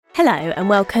Hello and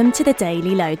welcome to the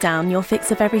Daily Lowdown, your fix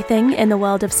of everything in the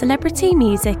world of celebrity,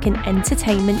 music and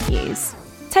entertainment news.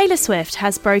 Taylor Swift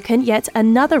has broken yet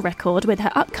another record with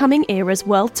her upcoming Eras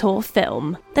World Tour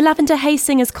film. The Lavender Haze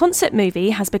Singer's concert movie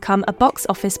has become a box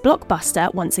office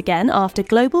blockbuster once again after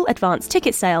global advance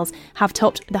ticket sales have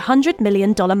topped the $100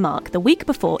 million mark the week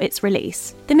before its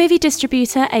release. The movie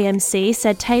distributor AMC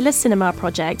said Taylor's cinema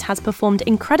project has performed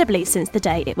incredibly since the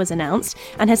day it was announced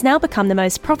and has now become the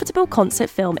most profitable concert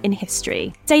film in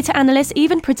history. Data analysts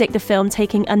even predict the film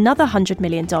taking another $100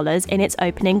 million in its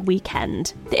opening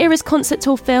weekend. The Eras concert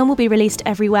tour film will be released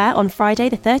everywhere on Friday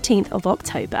the 13th of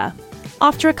October.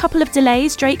 After a couple of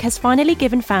delays, Drake has finally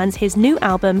given fans his new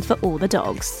album For All the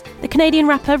Dogs. The Canadian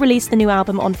rapper released the new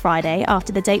album on Friday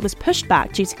after the date was pushed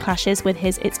back due to clashes with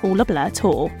his It's All a Blur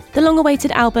tour. The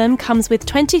long-awaited album comes with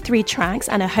 23 tracks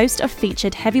and a host of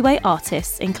featured heavyweight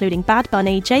artists, including Bad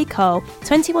Bunny, J. Cole,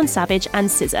 21 Savage and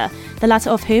SZA, the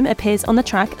latter of whom appears on the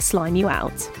track Slime You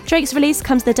Out. Drake's release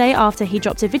comes the day after he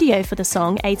dropped a video for the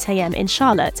song 8 AM in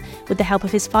Charlotte, with the help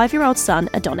of his 5-year-old son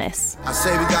Adonis. I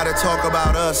say we gotta talk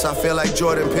about us, I feel like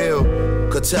Jordan Peele.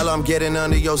 Could tell I'm getting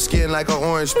under your skin like an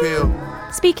orange peel.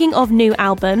 Speaking of new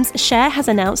albums, Cher has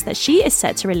announced that she is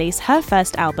set to release her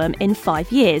first album in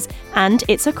 5 years, and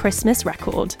it's a Christmas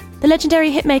record. The legendary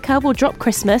hitmaker will drop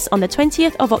Christmas on the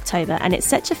 20th of October, and it's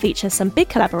set to feature some big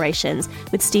collaborations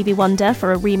with Stevie Wonder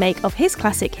for a remake of his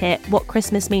classic hit What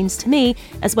Christmas Means to Me,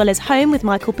 as well as Home with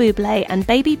Michael Bublé and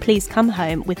Baby Please Come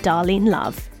Home with Darlene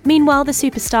Love. Meanwhile, the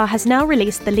superstar has now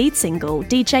released the lead single,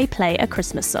 DJ Play a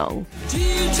Christmas Song.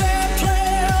 DJ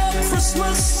play a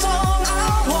Christmas song,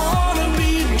 I wanna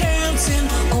be dancing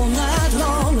all night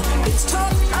long. It's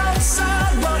tough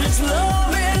outside, but it's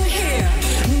love in here.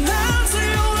 That's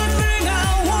the only thing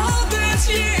I want this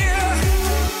year.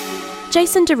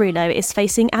 Jason Derulo is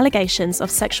facing allegations of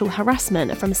sexual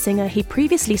harassment from a singer he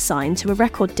previously signed to a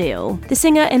record deal. The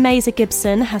singer Emeza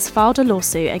Gibson has filed a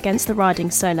lawsuit against the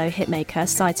riding solo hitmaker,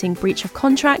 citing breach of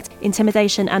contract,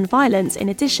 intimidation and violence in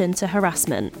addition to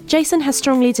harassment. Jason has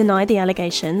strongly denied the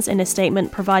allegations in a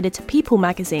statement provided to People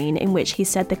magazine, in which he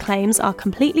said the claims are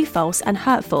completely false and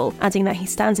hurtful, adding that he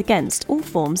stands against all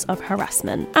forms of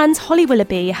harassment. And Holly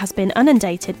Willoughby has been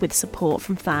inundated with support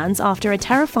from fans after a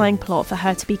terrifying plot for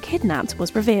her to be kidnapped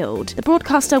was revealed. The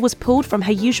broadcaster was pulled from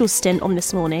her usual stint on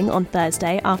This Morning on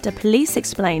Thursday after police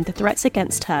explained the threats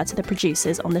against her to the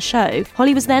producers on the show.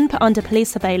 Holly was then put under police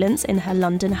surveillance in her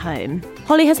London home.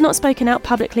 Holly has not spoken out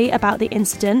publicly about the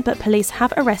incident, but police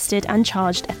have arrested and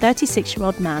charged a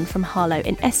 36-year-old man from Harlow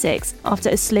in Essex after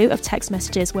a slew of text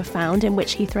messages were found in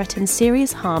which he threatened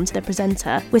serious harm to the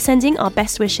presenter. We're sending our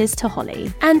best wishes to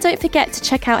Holly. And don't forget to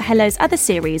check out Hello's other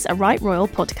series, A Right Royal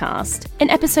podcast.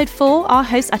 In episode 4, our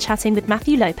hosts are chatting with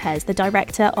Matthew Lopez, the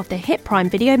director of the hit Prime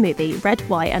Video movie Red,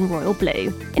 White and Royal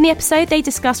Blue. In the episode, they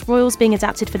discuss royals being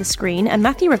adapted for the screen, and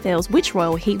Matthew reveals which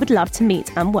royal he would love to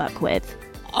meet and work with.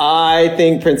 I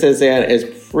think Princess Anne is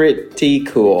pretty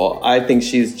cool. I think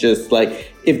she's just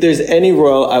like, if there's any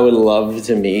royal I would love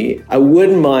to meet, I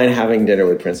wouldn't mind having dinner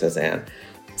with Princess Anne.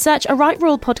 Search A Right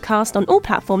Royal podcast on all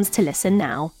platforms to listen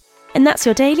now. And that's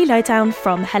your Daily Lowdown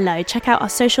from Hello. Check out our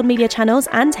social media channels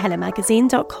and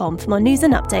hellomagazine.com for more news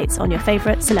and updates on your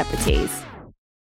favourite celebrities.